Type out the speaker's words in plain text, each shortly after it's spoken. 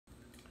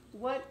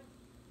what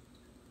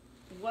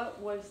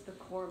what was the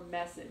core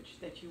message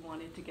that you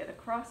wanted to get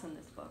across in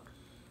this book?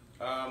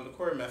 The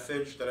core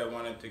message that I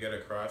wanted to get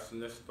across in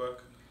this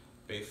book,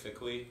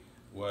 basically,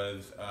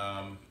 was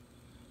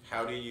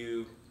how do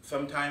you,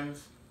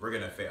 sometimes we're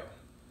going to fail.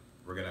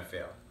 We're going to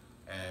fail.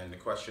 And the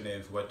question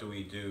is, what do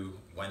we do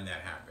when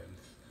that happens?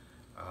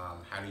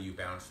 How do you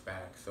bounce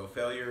back? So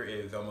failure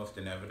is almost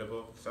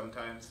inevitable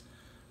sometimes,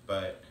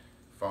 but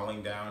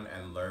falling down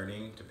and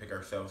learning to pick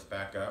ourselves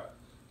back up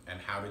and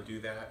how to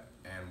do that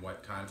and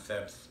what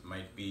concepts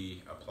might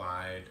be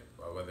applied,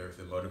 or whether it's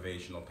a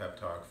motivational pep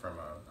talk from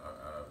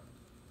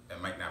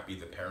it might not be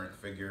the parent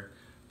figure,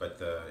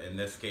 but in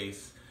this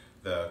case,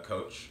 the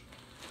Coach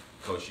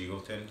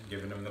Eagleton,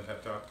 giving him the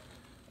pep talk.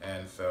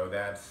 And so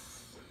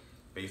that's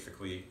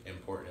basically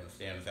important,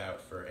 stands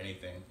out for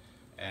anything.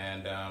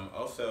 And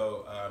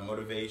also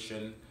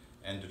motivation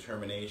and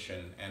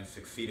determination and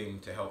succeeding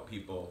to help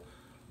people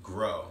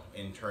grow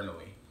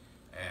internally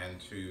and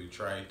to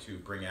try to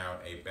bring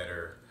out a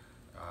better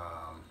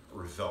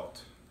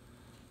result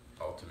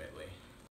ultimately.